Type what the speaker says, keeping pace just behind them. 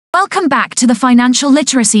Welcome back to the Financial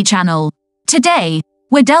Literacy Channel. Today,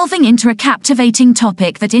 we're delving into a captivating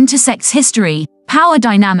topic that intersects history, power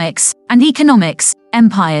dynamics, and economics: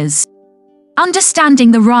 empires.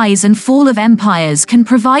 Understanding the rise and fall of empires can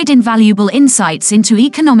provide invaluable insights into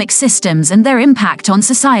economic systems and their impact on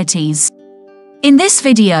societies. In this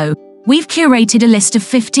video, we've curated a list of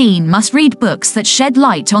 15 must-read books that shed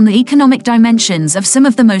light on the economic dimensions of some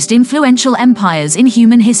of the most influential empires in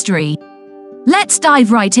human history. Let's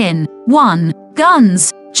dive right in. 1.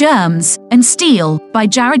 Guns, Germs, and Steel by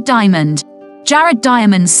Jared Diamond. Jared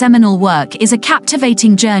Diamond's seminal work is a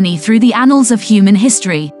captivating journey through the annals of human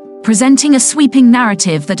history, presenting a sweeping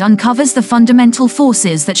narrative that uncovers the fundamental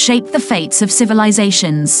forces that shape the fates of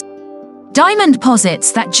civilizations. Diamond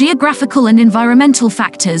posits that geographical and environmental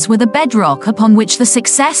factors were the bedrock upon which the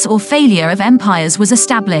success or failure of empires was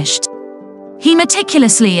established. He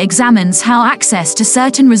meticulously examines how access to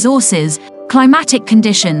certain resources, climatic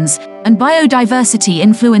conditions, and biodiversity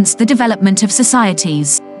influenced the development of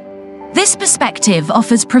societies. This perspective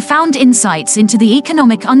offers profound insights into the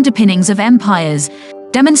economic underpinnings of empires,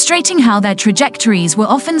 demonstrating how their trajectories were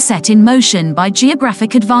often set in motion by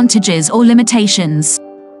geographic advantages or limitations.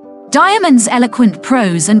 Diamond's eloquent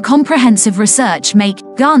prose and comprehensive research make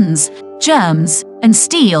Guns, Germs, and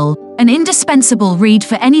Steel an indispensable read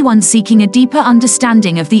for anyone seeking a deeper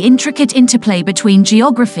understanding of the intricate interplay between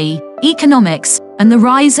geography, economics, and the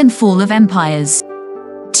rise and fall of empires.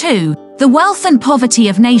 2. The Wealth and Poverty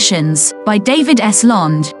of Nations by David S.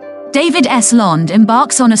 Lond. David S. Lond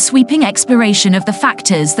embarks on a sweeping exploration of the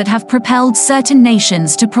factors that have propelled certain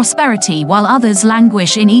nations to prosperity while others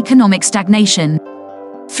languish in economic stagnation.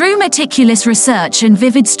 Through meticulous research and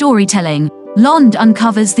vivid storytelling, Lond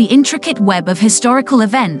uncovers the intricate web of historical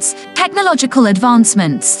events, technological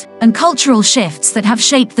advancements, and cultural shifts that have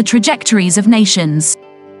shaped the trajectories of nations.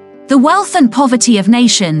 The Wealth and Poverty of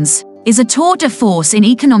Nations is a tour de force in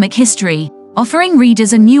economic history, offering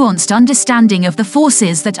readers a nuanced understanding of the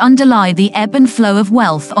forces that underlie the ebb and flow of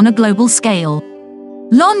wealth on a global scale.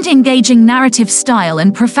 Lond's engaging narrative style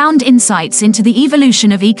and profound insights into the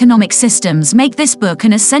evolution of economic systems make this book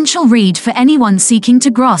an essential read for anyone seeking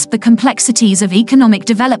to grasp the complexities of economic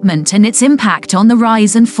development and its impact on the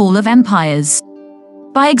rise and fall of empires.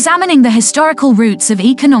 By examining the historical roots of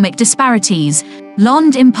economic disparities,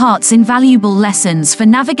 Lond imparts invaluable lessons for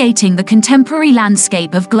navigating the contemporary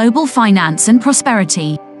landscape of global finance and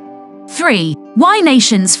prosperity. 3. Why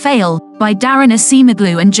Nations Fail by Darren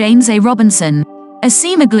Acemoglu and James A. Robinson.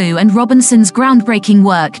 Acemoglu and Robinson's groundbreaking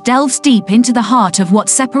work delves deep into the heart of what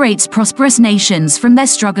separates prosperous nations from their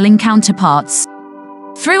struggling counterparts.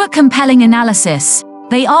 Through a compelling analysis,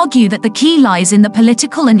 they argue that the key lies in the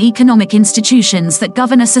political and economic institutions that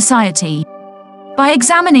govern a society. By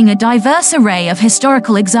examining a diverse array of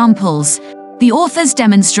historical examples, the authors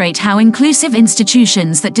demonstrate how inclusive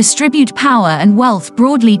institutions that distribute power and wealth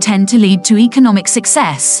broadly tend to lead to economic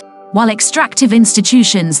success, while extractive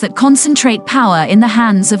institutions that concentrate power in the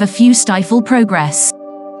hands of a few stifle progress.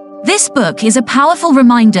 This book is a powerful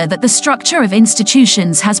reminder that the structure of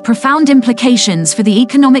institutions has profound implications for the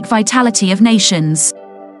economic vitality of nations.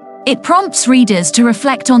 It prompts readers to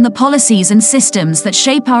reflect on the policies and systems that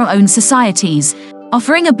shape our own societies,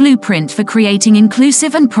 offering a blueprint for creating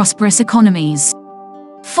inclusive and prosperous economies.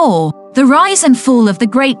 4. The Rise and Fall of the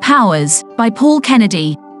Great Powers by Paul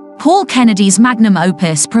Kennedy. Paul Kennedy's magnum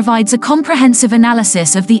opus provides a comprehensive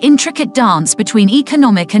analysis of the intricate dance between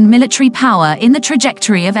economic and military power in the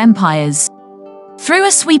trajectory of empires. Through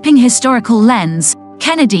a sweeping historical lens,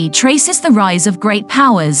 Kennedy traces the rise of great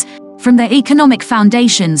powers, from their economic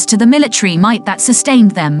foundations to the military might that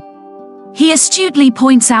sustained them. He astutely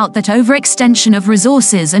points out that overextension of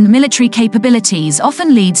resources and military capabilities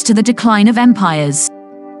often leads to the decline of empires.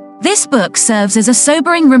 This book serves as a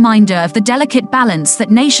sobering reminder of the delicate balance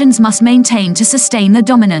that nations must maintain to sustain their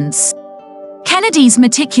dominance. Kennedy's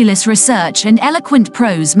meticulous research and eloquent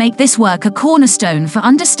prose make this work a cornerstone for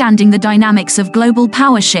understanding the dynamics of global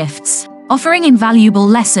power shifts, offering invaluable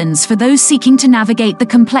lessons for those seeking to navigate the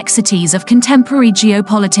complexities of contemporary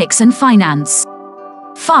geopolitics and finance.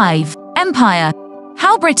 5. Empire: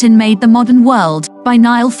 How Britain Made the Modern World by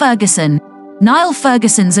Niall Ferguson. Niall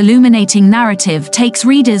Ferguson's illuminating narrative takes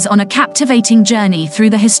readers on a captivating journey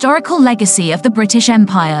through the historical legacy of the British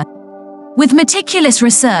Empire. With meticulous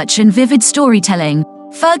research and vivid storytelling,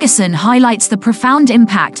 Ferguson highlights the profound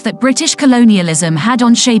impact that British colonialism had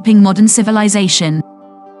on shaping modern civilization.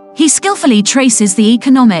 He skillfully traces the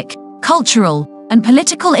economic, cultural, and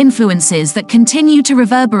political influences that continue to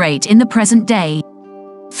reverberate in the present day.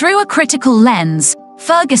 Through a critical lens,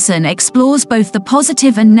 Ferguson explores both the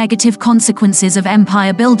positive and negative consequences of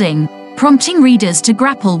empire building, prompting readers to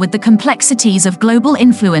grapple with the complexities of global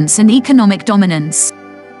influence and economic dominance.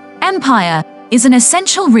 Empire is an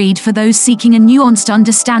essential read for those seeking a nuanced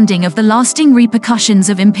understanding of the lasting repercussions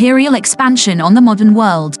of imperial expansion on the modern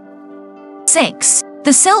world. 6.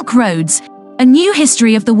 The Silk Roads, A New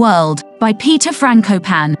History of the World, by Peter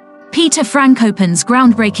Frankopan. Peter Frankopan's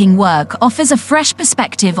groundbreaking work offers a fresh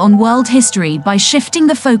perspective on world history by shifting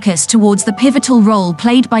the focus towards the pivotal role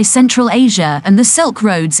played by Central Asia and the Silk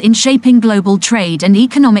Roads in shaping global trade and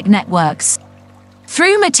economic networks.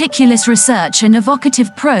 Through meticulous research and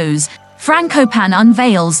evocative prose, Frankopan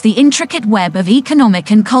unveils the intricate web of economic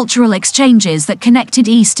and cultural exchanges that connected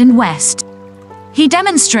East and West. He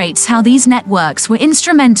demonstrates how these networks were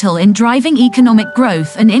instrumental in driving economic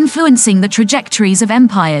growth and influencing the trajectories of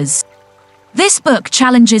empires. This book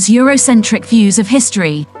challenges Eurocentric views of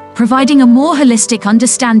history, providing a more holistic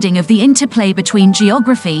understanding of the interplay between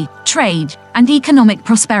geography, trade, and economic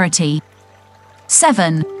prosperity.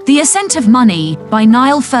 7. The Ascent of Money, by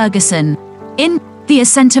Niall Ferguson. In The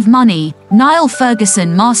Ascent of Money, Niall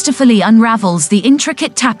Ferguson masterfully unravels the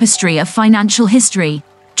intricate tapestry of financial history,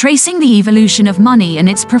 tracing the evolution of money and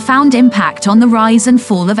its profound impact on the rise and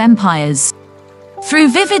fall of empires. Through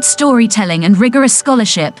vivid storytelling and rigorous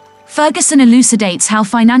scholarship, Ferguson elucidates how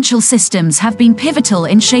financial systems have been pivotal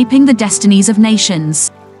in shaping the destinies of nations.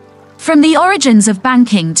 From the origins of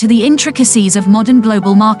banking to the intricacies of modern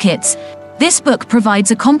global markets, this book provides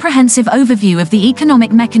a comprehensive overview of the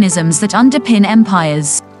economic mechanisms that underpin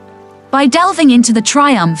empires. By delving into the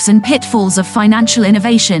triumphs and pitfalls of financial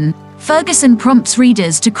innovation, Ferguson prompts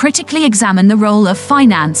readers to critically examine the role of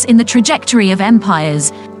finance in the trajectory of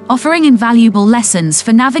empires, offering invaluable lessons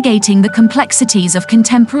for navigating the complexities of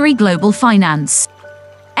contemporary global finance.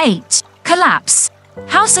 8. Collapse: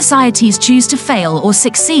 How Societies Choose to Fail or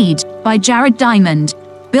Succeed, by Jared Diamond.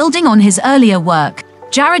 Building on his earlier work,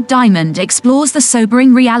 Jared Diamond explores the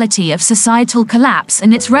sobering reality of societal collapse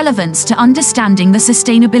and its relevance to understanding the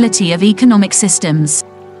sustainability of economic systems.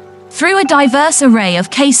 Through a diverse array of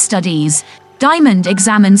case studies, Diamond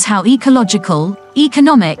examines how ecological,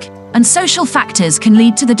 economic, and social factors can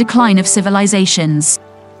lead to the decline of civilizations.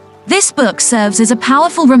 This book serves as a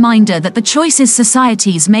powerful reminder that the choices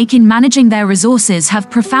societies make in managing their resources have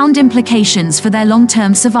profound implications for their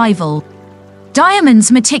long-term survival. Diamond's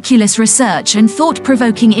meticulous research and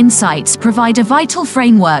thought-provoking insights provide a vital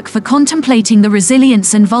framework for contemplating the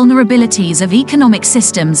resilience and vulnerabilities of economic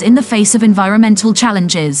systems in the face of environmental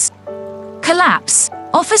challenges. Collapse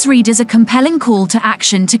offers readers a compelling call to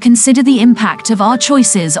action to consider the impact of our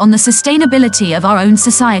choices on the sustainability of our own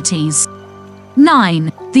societies.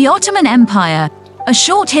 9. The Ottoman Empire, A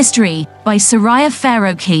Short History, by Soraya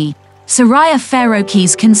Faroqi. Soraya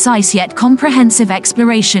Faroqi's concise yet comprehensive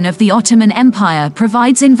exploration of the Ottoman Empire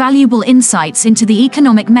provides invaluable insights into the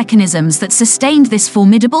economic mechanisms that sustained this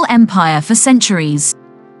formidable empire for centuries.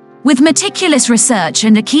 With meticulous research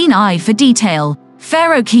and a keen eye for detail,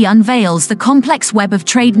 Faroqi unveils the complex web of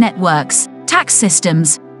trade networks, tax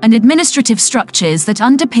systems, and administrative structures that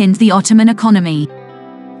underpinned the Ottoman economy.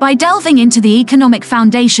 By delving into the economic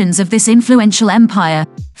foundations of this influential empire,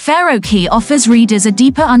 Faroqi offers readers a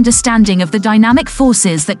deeper understanding of the dynamic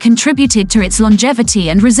forces that contributed to its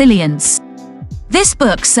longevity and resilience. This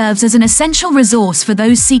book serves as an essential resource for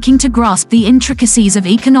those seeking to grasp the intricacies of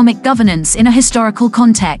economic governance in a historical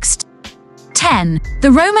context. 10.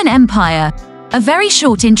 The Roman Empire, A Very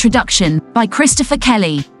Short Introduction, by Christopher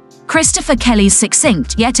Kelly. Christopher Kelly's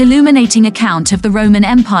succinct yet illuminating account of the Roman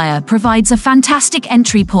Empire provides a fantastic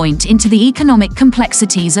entry point into the economic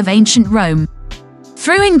complexities of ancient Rome.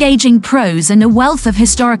 Through engaging prose and a wealth of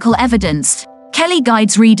historical evidence, Kelly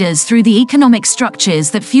guides readers through the economic structures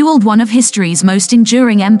that fueled one of history's most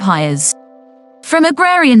enduring empires. From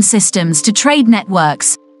agrarian systems to trade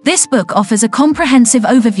networks, this book offers a comprehensive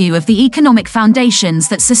overview of the economic foundations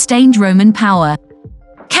that sustained Roman power.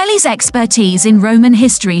 Kelly's expertise in Roman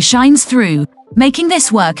history shines through, making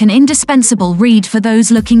this work an indispensable read for those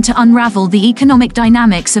looking to unravel the economic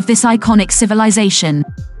dynamics of this iconic civilization.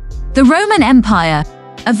 The Roman Empire,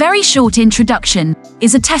 A Very Short Introduction,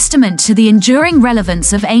 is a testament to the enduring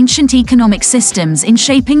relevance of ancient economic systems in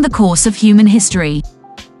shaping the course of human history.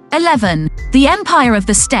 11. The Empire of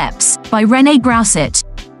the Steppes, by René Grousset.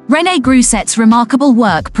 René Grousset's remarkable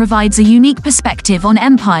work provides a unique perspective on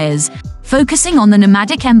empires, focusing on the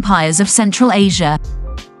nomadic empires of Central Asia.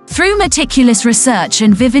 Through meticulous research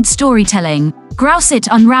and vivid storytelling, Grousset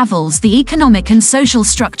unravels the economic and social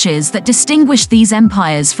structures that distinguish these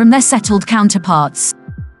empires from their settled counterparts.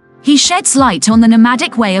 He sheds light on the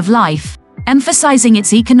nomadic way of life, emphasizing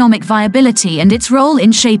its economic viability and its role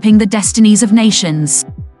in shaping the destinies of nations.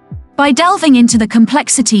 By delving into the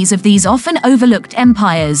complexities of these often overlooked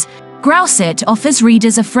empires, Grausit offers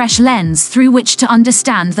readers a fresh lens through which to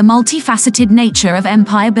understand the multifaceted nature of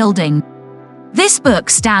empire building. This book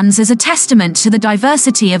stands as a testament to the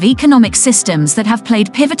diversity of economic systems that have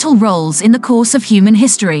played pivotal roles in the course of human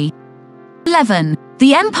history. 11.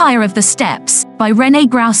 The Empire of the Steppes, by René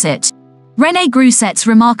Grausit. René Grauset's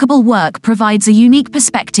remarkable work provides a unique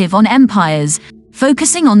perspective on empires,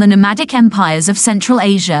 focusing on the nomadic empires of Central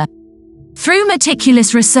Asia. Through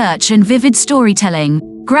meticulous research and vivid storytelling,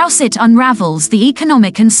 Grausit unravels the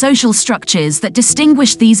economic and social structures that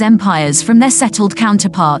distinguish these empires from their settled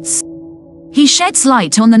counterparts. He sheds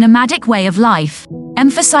light on the nomadic way of life,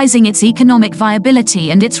 emphasizing its economic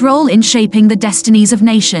viability and its role in shaping the destinies of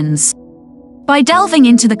nations. By delving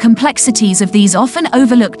into the complexities of these often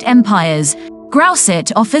overlooked empires,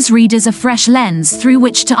 Grausit offers readers a fresh lens through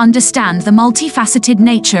which to understand the multifaceted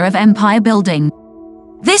nature of empire building.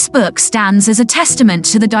 This book stands as a testament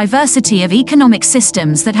to the diversity of economic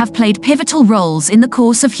systems that have played pivotal roles in the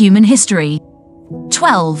course of human history.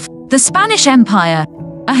 12. The Spanish Empire,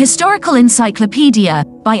 a historical encyclopedia,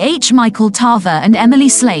 by H. Michael Tarver and Emily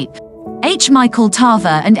Slape. H. Michael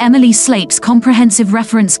Tarver and Emily Slape's comprehensive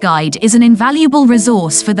reference guide is an invaluable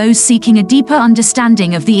resource for those seeking a deeper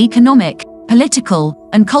understanding of the economic, political,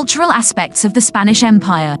 and cultural aspects of the Spanish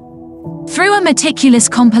Empire. Through a meticulous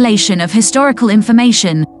compilation of historical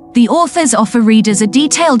information, the authors offer readers a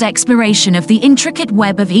detailed exploration of the intricate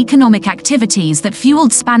web of economic activities that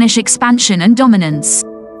fueled Spanish expansion and dominance.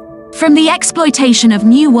 From the exploitation of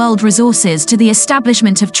New World resources to the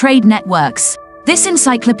establishment of trade networks, this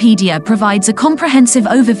encyclopedia provides a comprehensive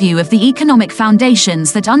overview of the economic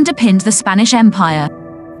foundations that underpinned the Spanish Empire.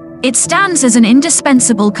 It stands as an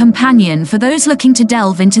indispensable companion for those looking to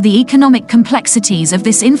delve into the economic complexities of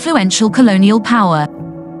this influential colonial power.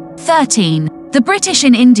 13. The British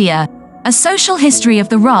in India, A Social History of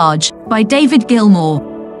the Raj, by David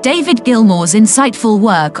Gilmour. David Gilmour's insightful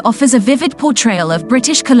work offers a vivid portrayal of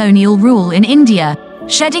British colonial rule in India,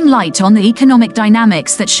 shedding light on the economic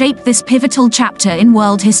dynamics that shaped this pivotal chapter in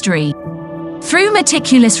world history. Through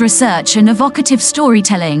meticulous research and evocative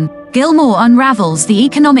storytelling, Gilmour unravels the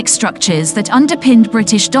economic structures that underpinned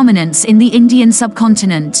British dominance in the Indian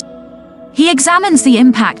subcontinent. He examines the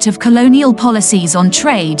impact of colonial policies on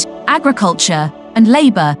trade, agriculture, and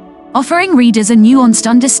labor, offering readers a nuanced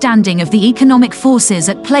understanding of the economic forces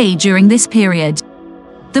at play during this period.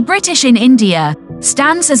 The British in India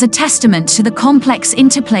stands as a testament to the complex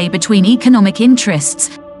interplay between economic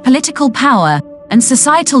interests, political power, and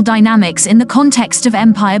societal dynamics in the context of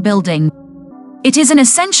empire building. It is an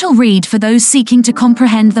essential read for those seeking to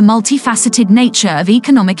comprehend the multifaceted nature of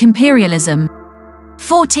economic imperialism.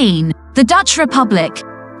 14. The Dutch Republic,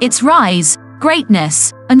 Its Rise,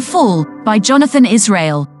 Greatness, and Fall, by Jonathan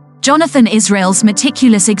Israel. Jonathan Israel's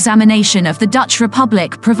meticulous examination of the Dutch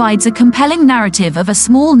Republic provides a compelling narrative of a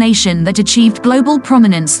small nation that achieved global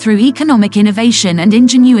prominence through economic innovation and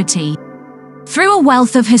ingenuity. Through a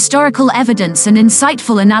wealth of historical evidence and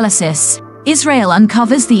insightful analysis, Israel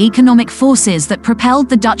uncovers the economic forces that propelled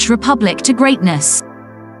the Dutch Republic to greatness.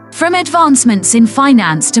 From advancements in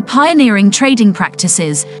finance to pioneering trading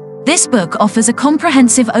practices, this book offers a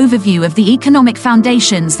comprehensive overview of the economic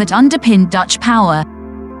foundations that underpinned Dutch power.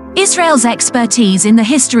 Israel's expertise in the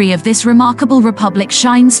history of this remarkable republic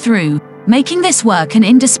shines through, making this work an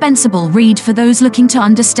indispensable read for those looking to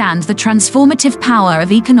understand the transformative power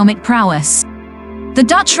of economic prowess. The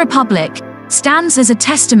Dutch Republic stands as a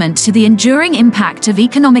testament to the enduring impact of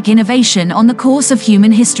economic innovation on the course of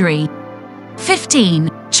human history. 15.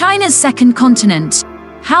 China's Second Continent,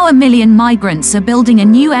 How a Million Migrants Are Building a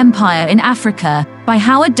New Empire in Africa, by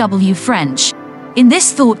Howard W. French. In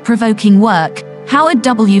this thought-provoking work, Howard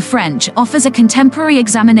W. French offers a contemporary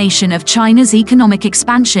examination of China's economic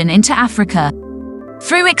expansion into Africa.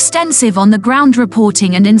 Through extensive on-the-ground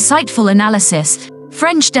reporting and insightful analysis,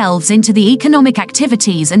 French delves into the economic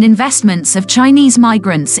activities and investments of Chinese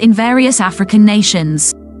migrants in various African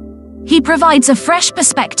nations. He provides a fresh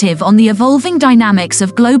perspective on the evolving dynamics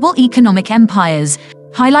of global economic empires,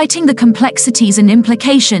 highlighting the complexities and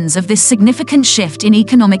implications of this significant shift in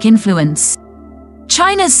economic influence.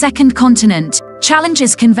 China's Second Continent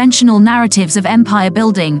challenges conventional narratives of empire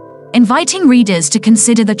building, inviting readers to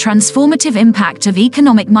consider the transformative impact of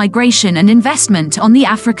economic migration and investment on the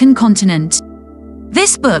African continent.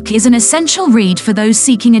 This book is an essential read for those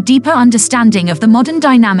seeking a deeper understanding of the modern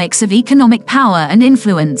dynamics of economic power and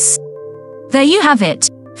influence. There you have it,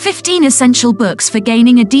 15 essential books for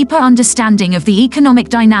gaining a deeper understanding of the economic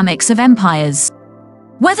dynamics of empires.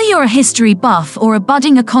 Whether you're a history buff or a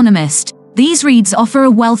budding economist, These reads offer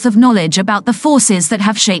a wealth of knowledge about the forces that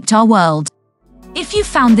have shaped our world. If you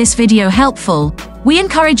found this video helpful, we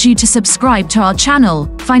encourage you to subscribe to our channel,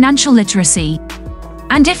 Financial Literacy.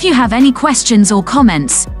 And if you have any questions or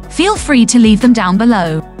comments, feel free to leave them down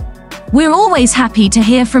below. We're always happy to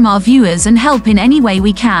hear from our viewers and help in any way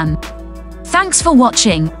we can. Thanks for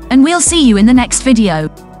watching, and we'll see you in the next video.